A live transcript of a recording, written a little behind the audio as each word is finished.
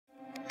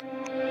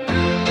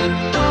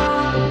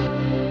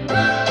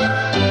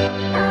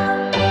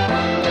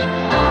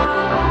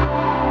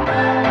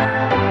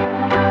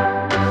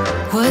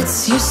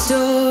What's your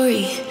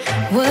story?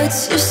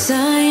 What's your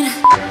sign?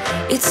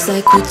 It's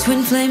like we're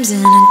twin flames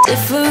in a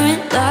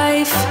different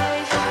life.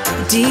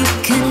 Deep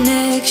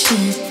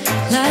connection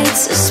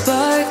lights a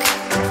spark.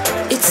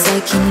 It's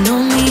like you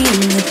know me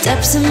in the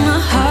depths of my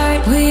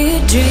heart.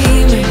 We're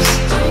dreamers,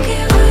 don't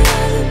care what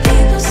other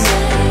people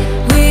say.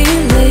 We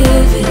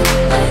live it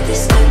like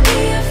this could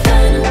be our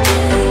final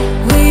day.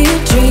 We're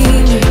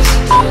dreamers,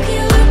 don't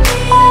care what the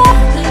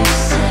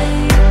others say.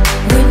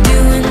 We're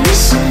doing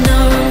this in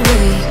our own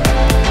way.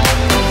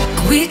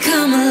 We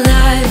come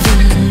alive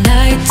in the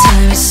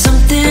nighttime. It's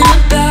something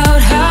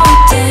about how we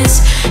dance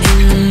in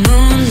the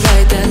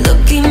moonlight. That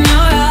look in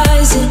your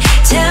eyes, it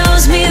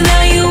tells me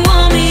that you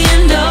want me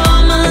and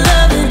all my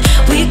loving.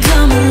 We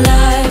come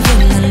alive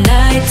in the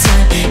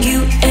nighttime.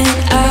 You and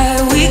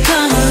I, we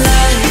come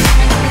alive.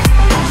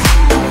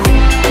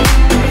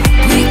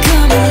 We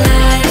come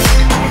alive.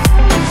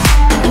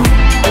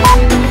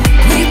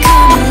 We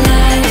come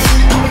alive.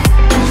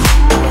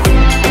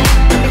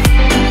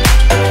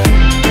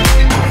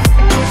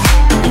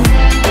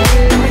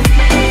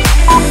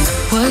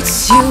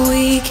 What's your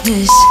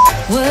weakness?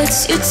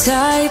 What's your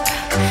type?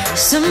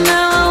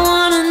 Somehow I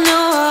wanna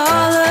know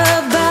all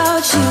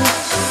about you.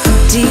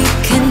 Deep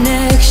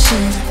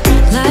connection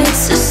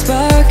lights a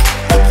spark.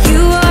 You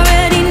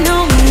already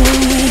know me when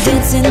we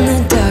dance in the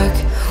dark.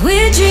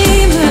 We're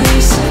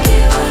dreamers.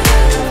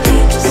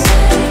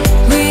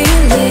 We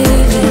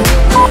live it.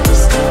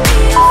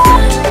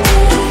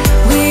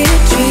 We're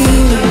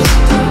dreamers.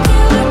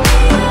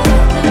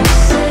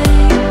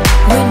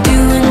 We're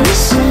doing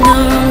this in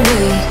our own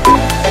way.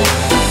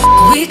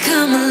 We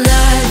come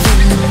alive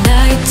in the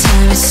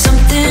nighttime. It's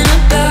something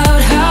about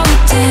how we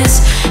dance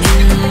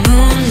in the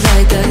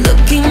moonlight. That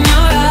look in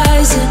your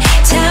eyes, it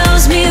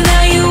tells me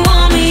that you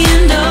want me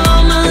and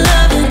all my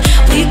loving.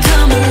 We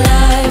come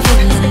alive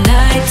in the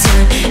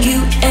nighttime. You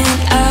and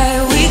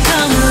I, we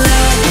come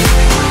alive.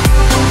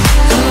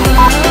 Oh,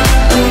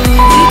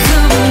 we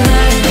come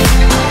alive.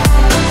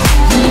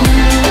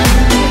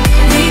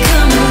 We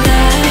come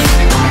alive.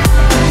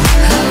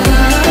 Oh,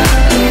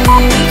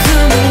 we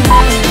come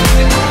alive.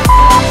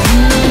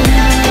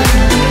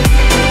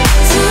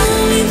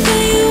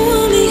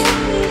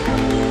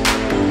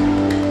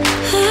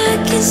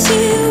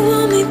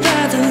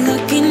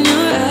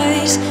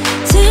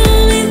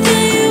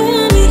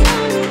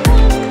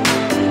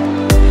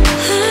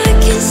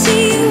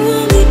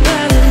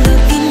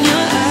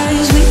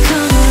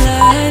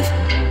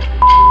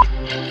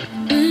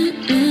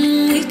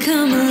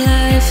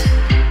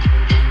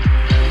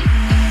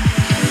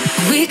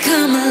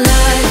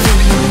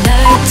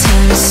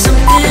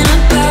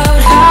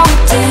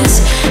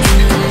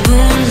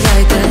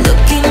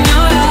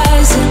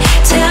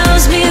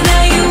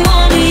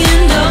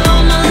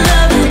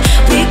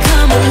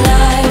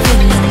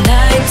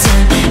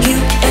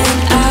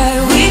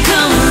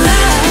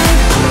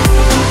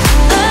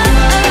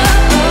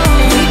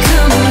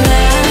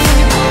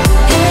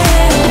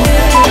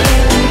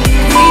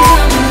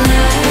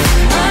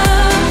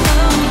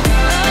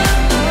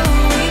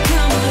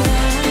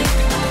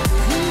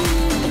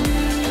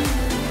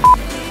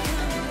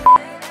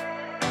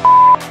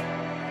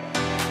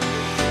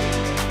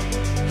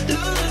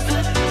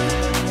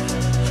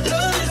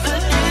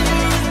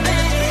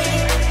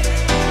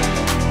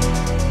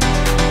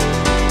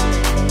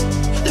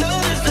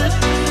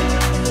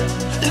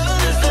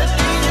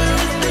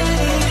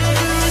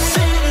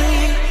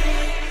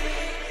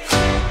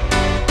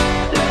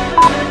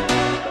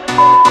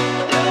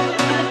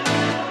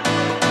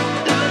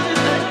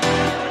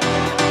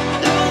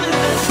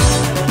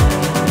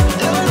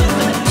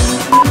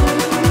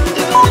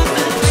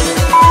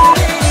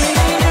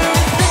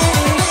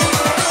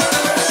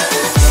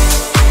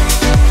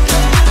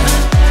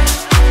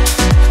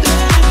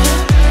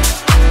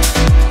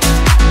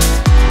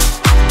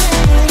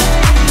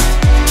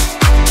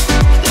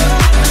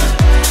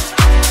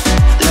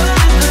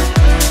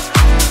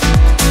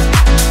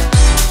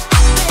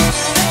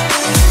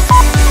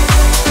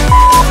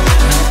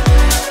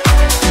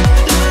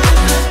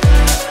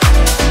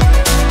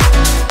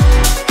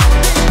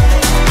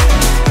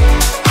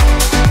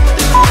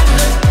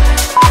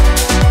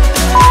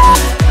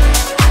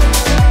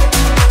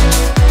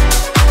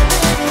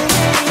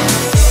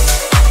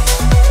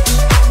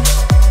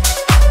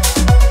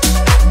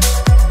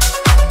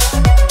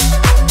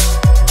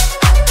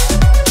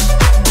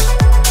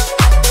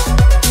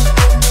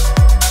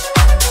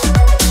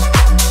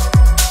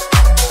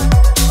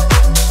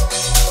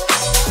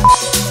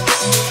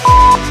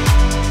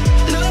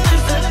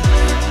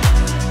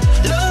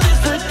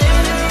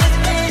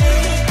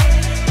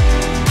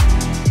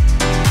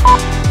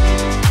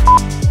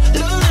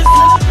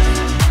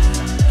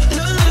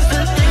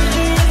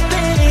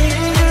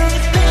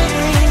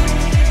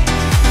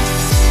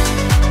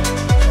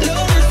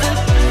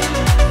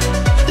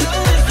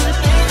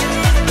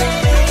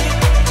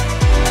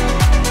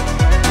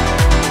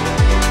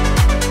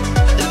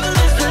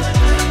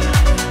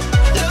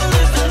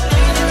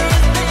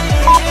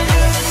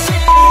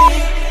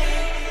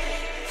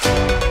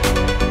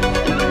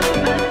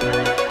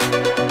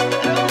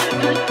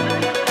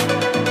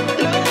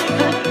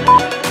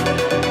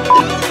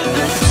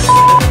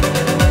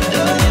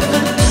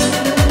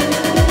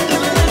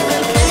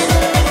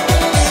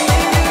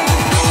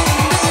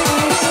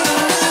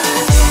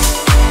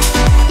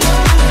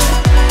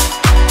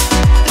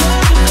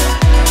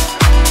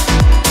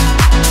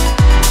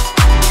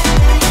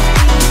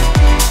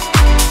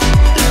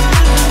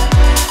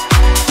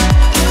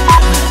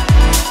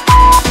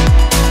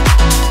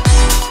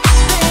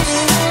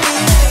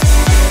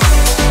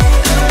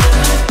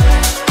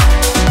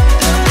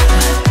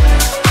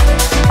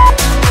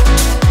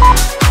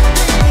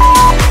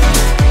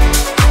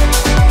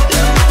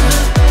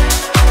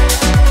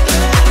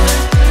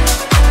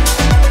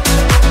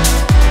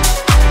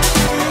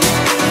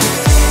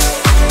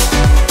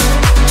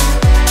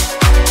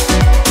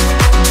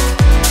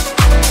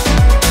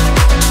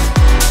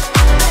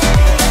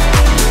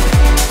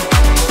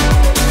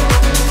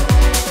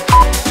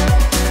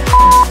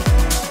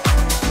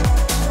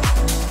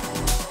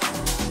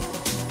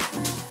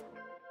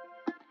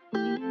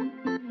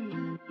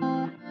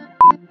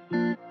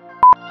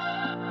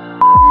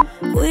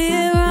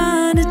 We're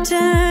on a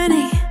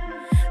journey,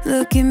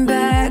 looking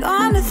back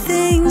on the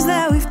things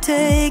that we've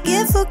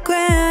taken for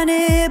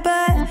granted,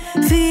 but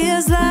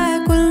feels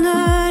like we're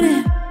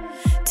learning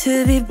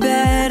to be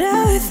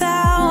better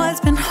without what's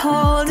been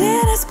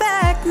holding us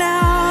back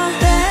now.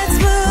 Let's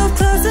move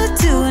closer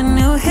to a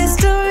new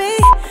history,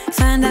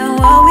 find out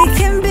what we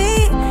can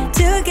be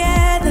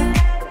together.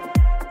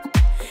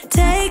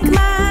 Take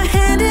my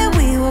hand and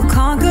we will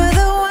conquer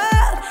the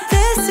world.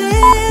 This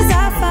is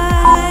our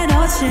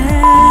final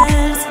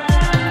chance.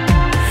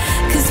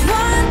 'Cause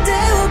one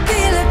day we'll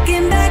be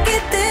looking back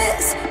at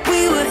this.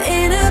 We were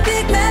in a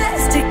big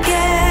mess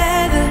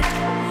together,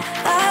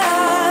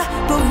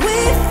 but we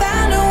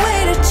found a way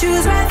to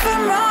choose right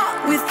from wrong.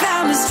 We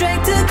found the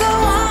strength to go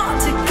on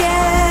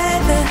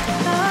together,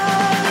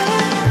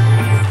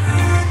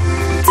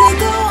 to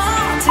go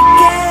on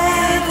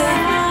together,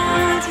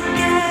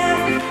 yeah,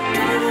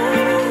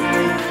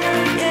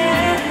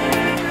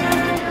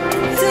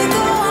 to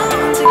go on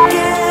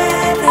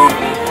together.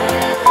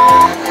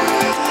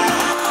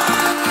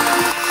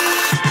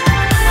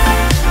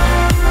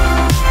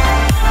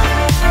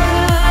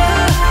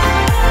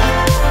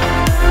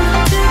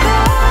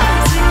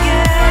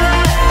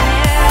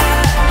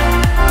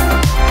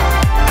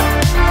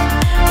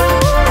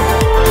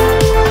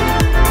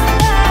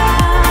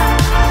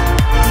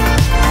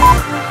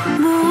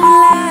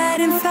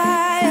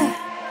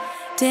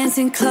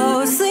 Dancing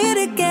closely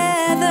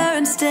together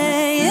and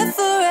staying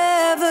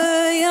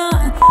forever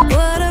young.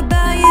 What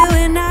about you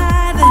and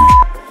I then?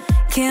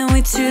 Can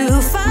we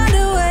two find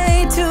a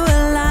way to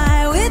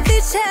align with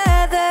each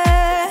other?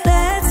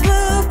 Let's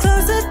move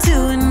closer to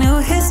a new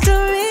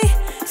history,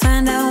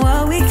 find out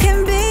what we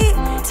can be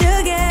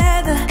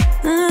together.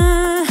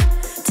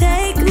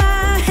 Take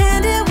my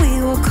hand and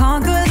we will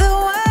conquer the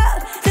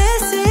world.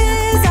 This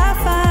is our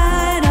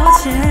final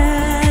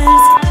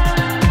chance.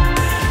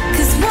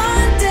 'Cause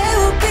one day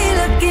we'll be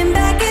looking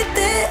back at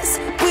this.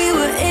 We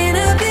were in a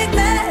big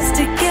mess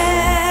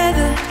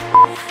together,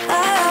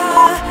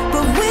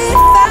 but we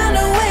found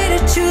a way to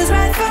choose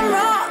right from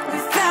wrong. We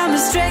found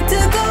the strength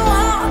to go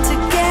on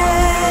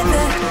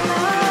together,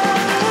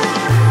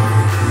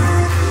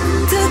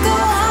 to go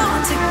on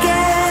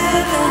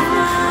together,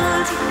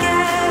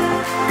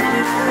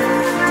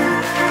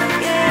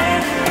 yeah,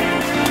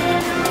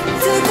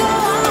 to go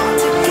on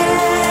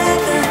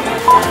together.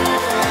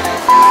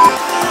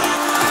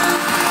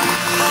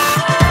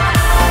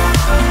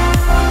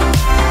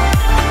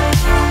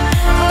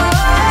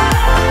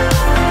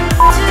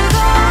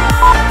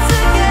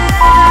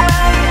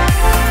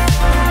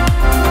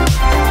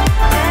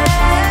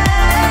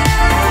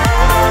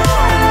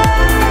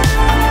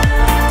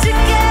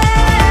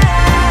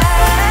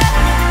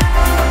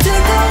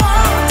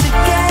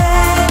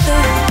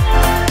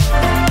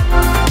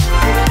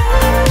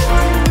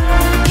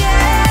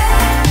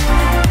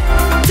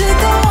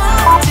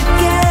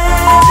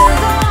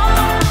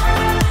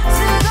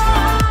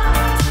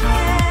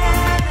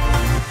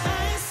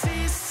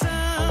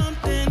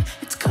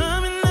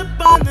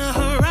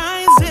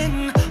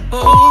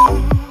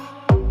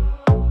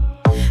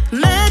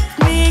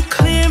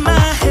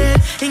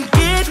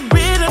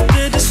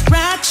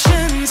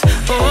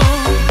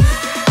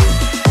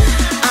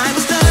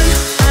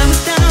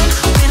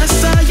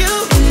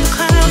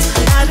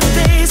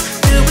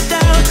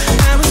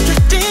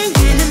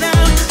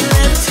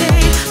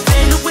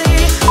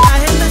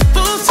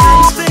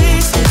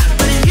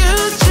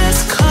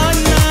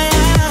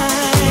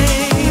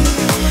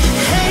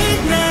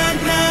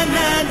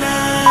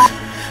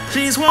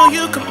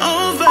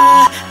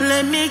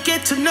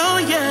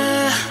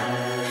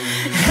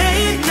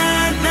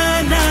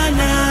 leave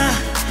us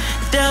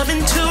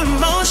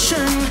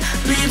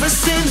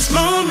in this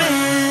moment.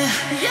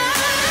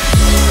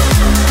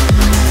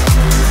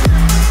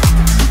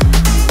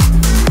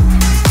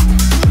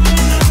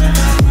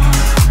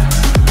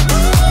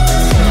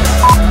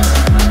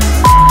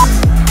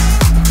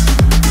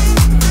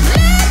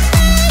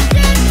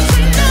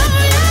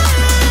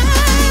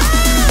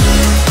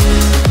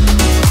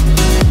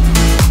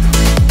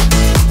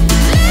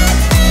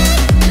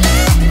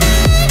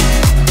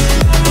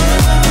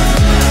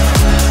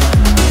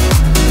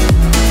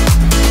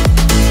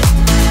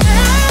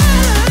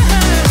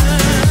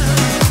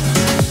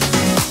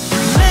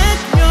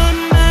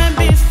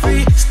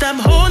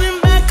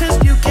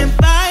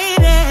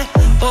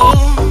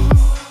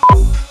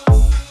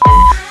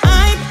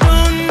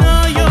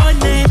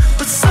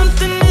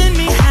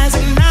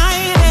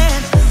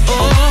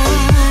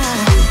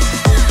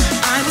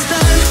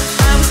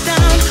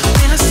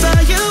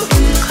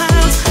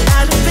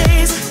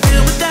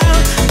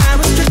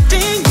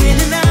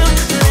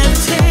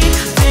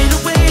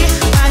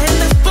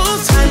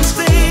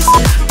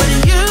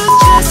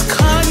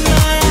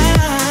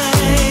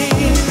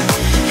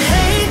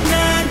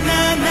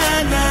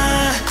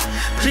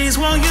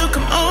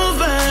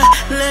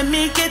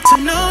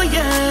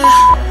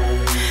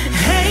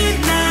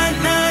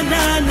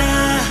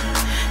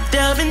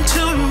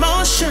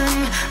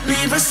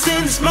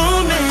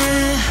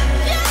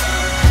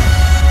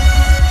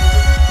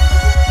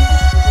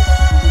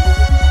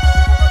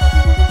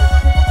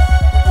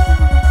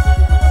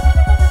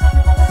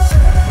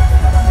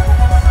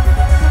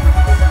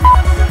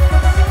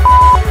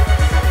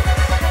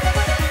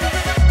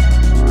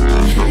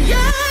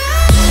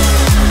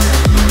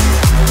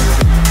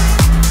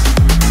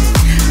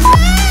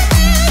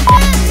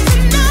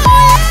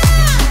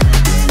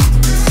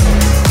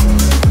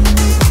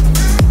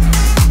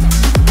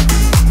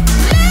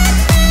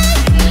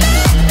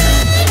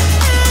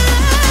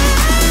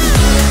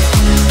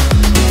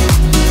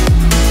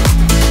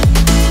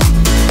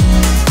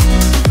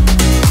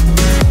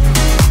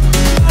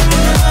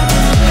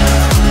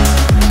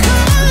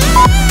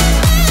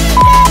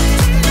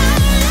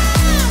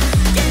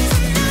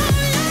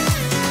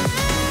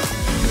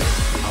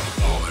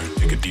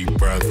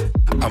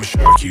 I'm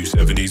shark you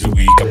 7 days a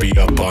week. I'll be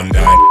up all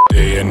night,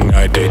 day and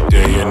night,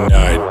 day and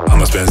night.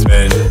 I'ma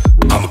spend.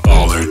 I'm a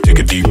baller, take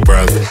a deep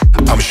breath.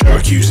 I'm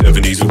shark you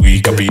 7 days a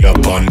week. I'll be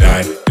up all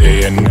night,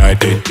 day and night,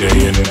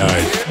 day and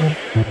night.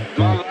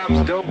 My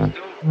life's dope.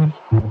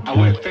 I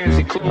wear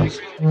fancy clothes.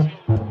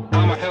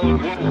 I'm a hella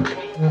woke.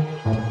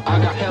 I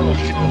got hella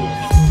flow.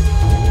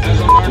 As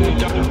I'm learning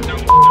dope,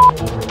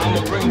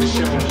 I'ma bring the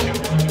show.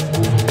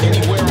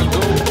 Anywhere I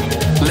go,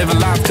 living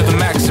life to the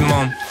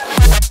maximum.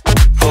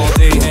 All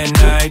day and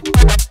night,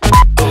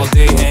 all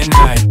day and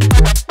night,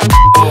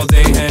 all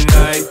day and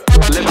night,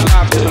 living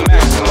life to the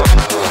maximum.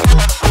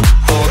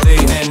 All day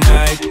and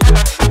night,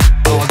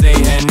 all day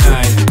and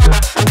night,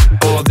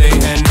 all day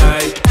and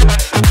night,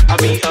 I'll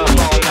be up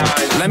all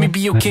night. Let me be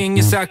your king,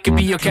 yes I could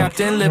be your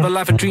captain. Live a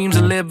life of dreams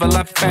and live a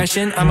life of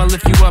fashion. I'ma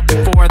lift you up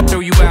before I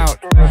throw you out,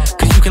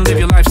 cause you can live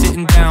your life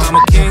sitting down. I'm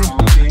a king,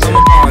 I'm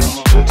a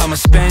boss, I'ma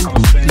spend,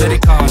 let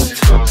it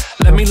cost.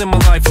 Let me live my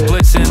life of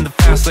bliss in the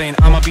fast lane.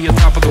 I'ma be on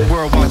top of the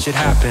world, watch it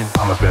happen.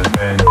 I'm a best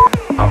man,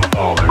 I'm a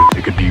baller,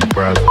 take a deep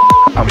breath.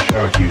 I'm a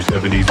shark you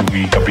 7 days a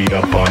week. I'll be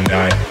up all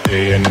night,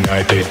 day and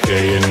night, day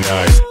and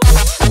night.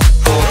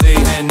 All day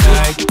and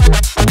night,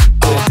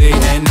 all day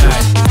and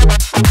night,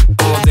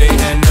 all day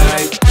and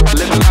night,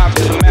 living life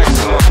to the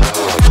maximum.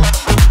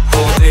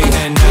 All day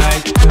and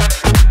night,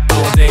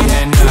 all day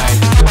and night,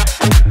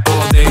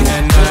 all day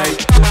and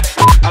night,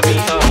 I'll be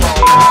up all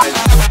night.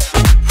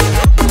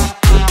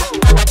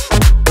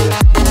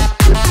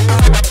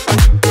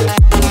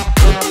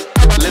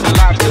 Living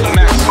life to the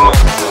maximum.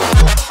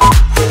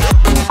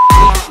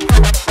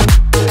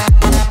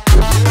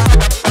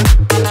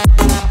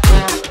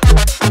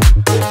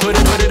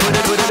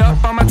 Put it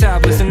up on my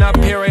tab, listen up,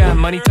 here I am.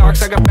 Money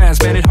talks, I got fans,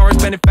 spend it hard,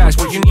 spend it fast.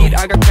 What you need,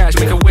 I got cash,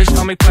 make a wish,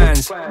 I'll make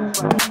plans.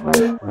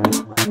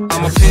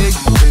 I'm a pig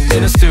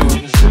in a suit,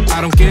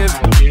 I don't give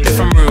if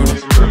I'm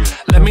rude.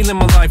 Let me live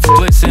my life of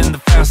bliss in the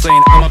fast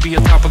lane. I'ma be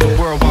on top of the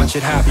world, watch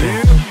it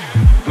happen.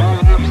 My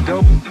life's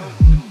dope,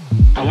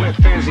 I wear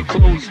fancy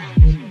clothes.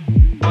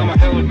 I'm a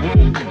hella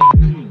woke,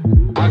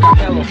 I got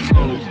hella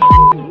flow.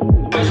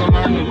 As I'm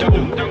learning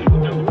dope,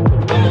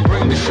 I'ma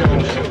bring the show.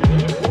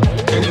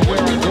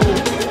 Anywhere I go,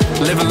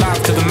 living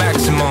life to the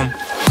maximum.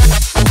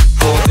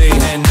 All day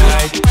and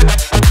night,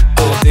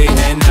 all day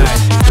and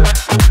night,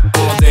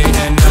 all day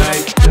and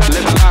night,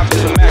 living life to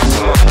the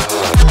maximum.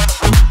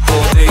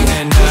 All day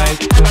and night,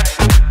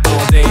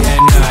 all day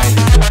and night,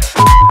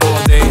 all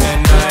day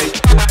and night,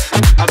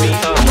 I'll be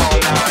up all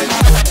night.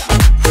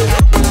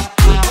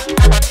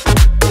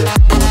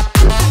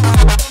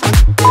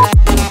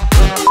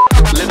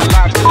 Living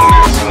life to the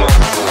maximum.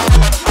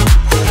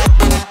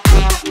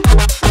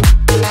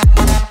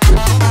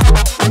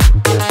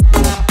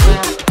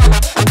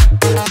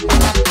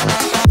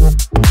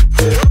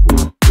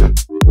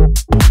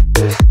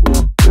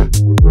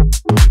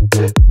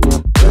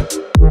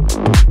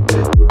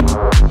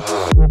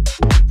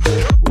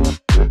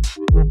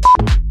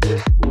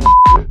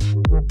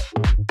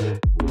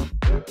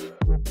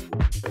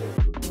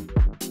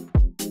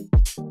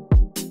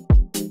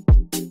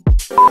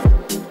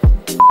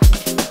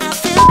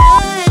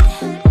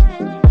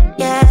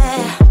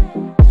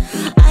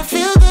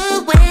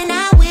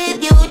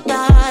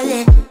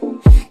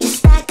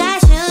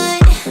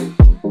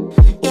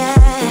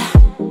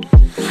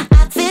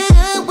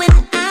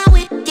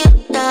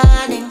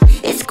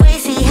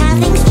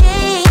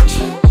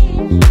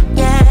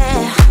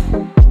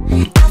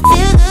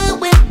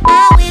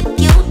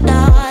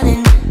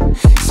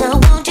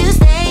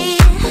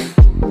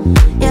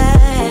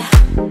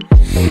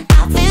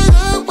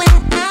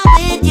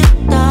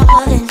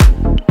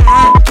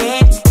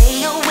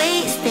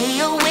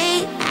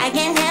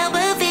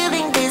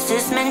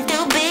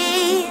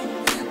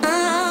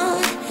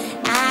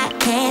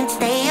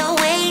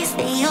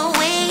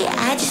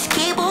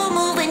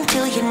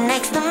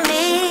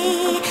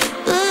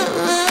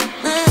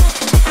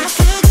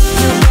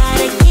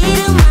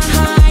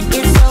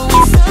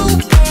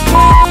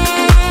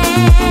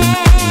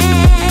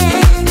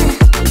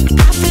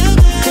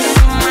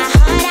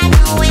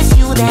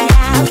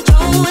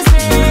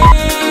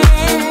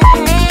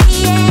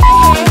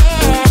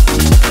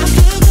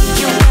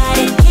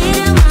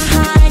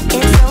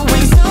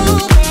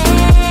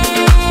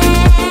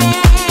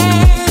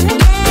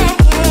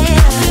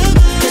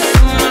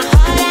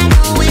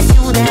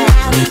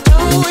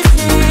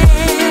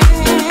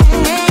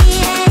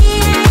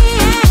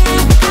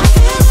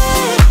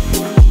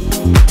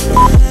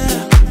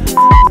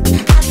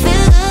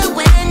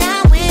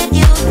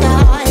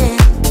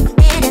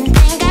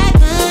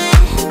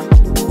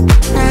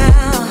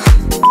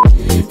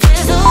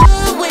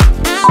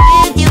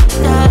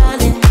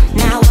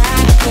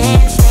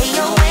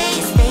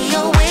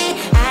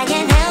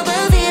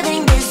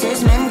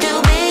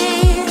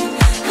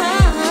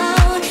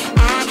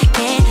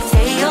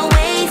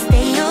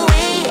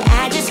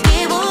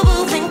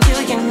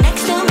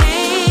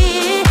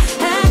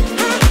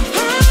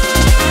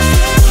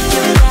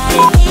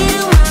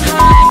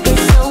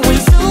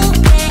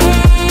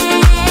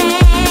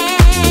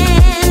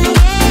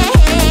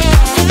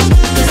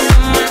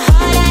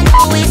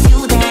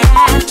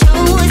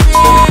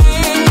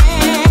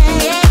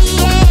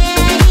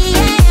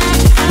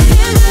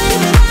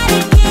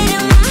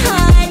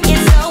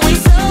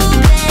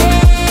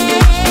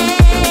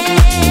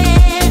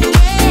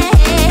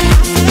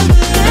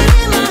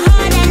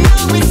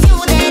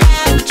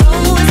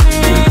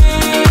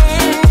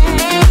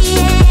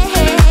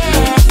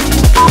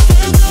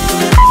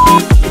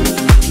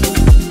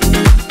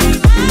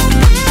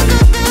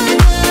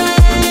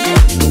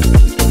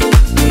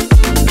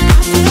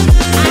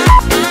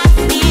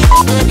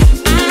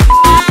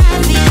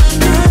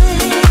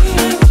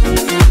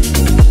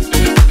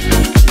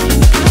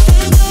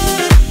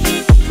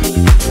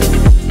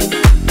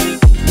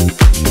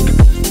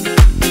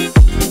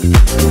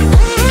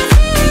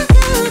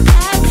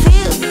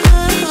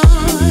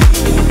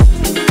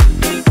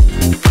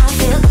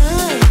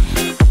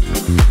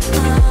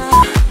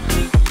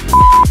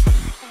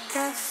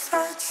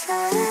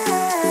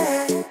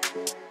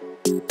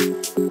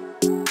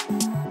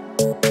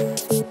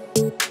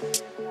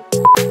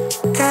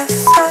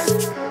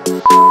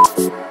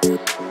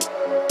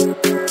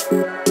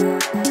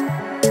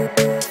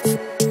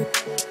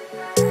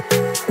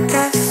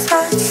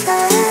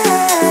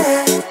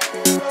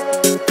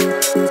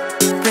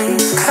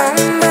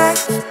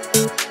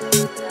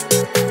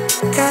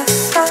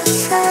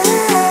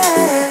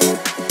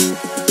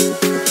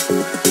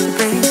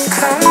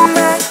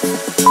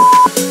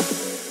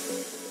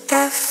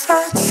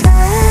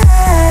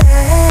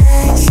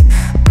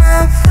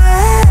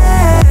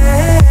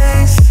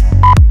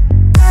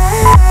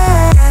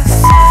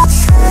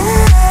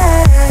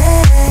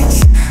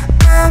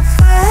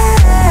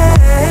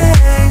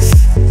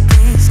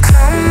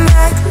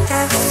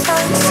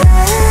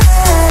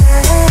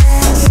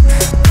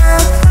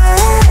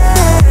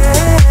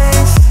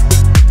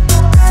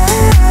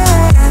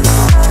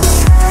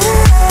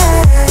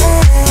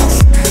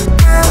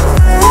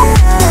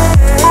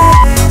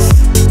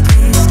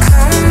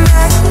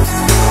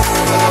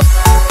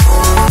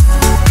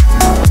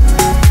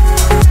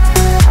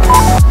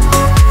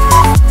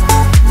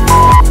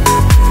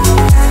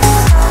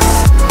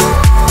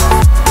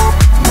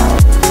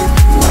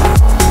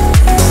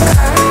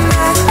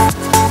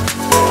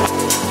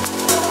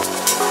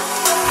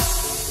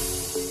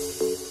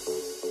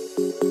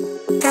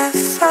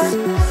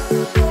 That's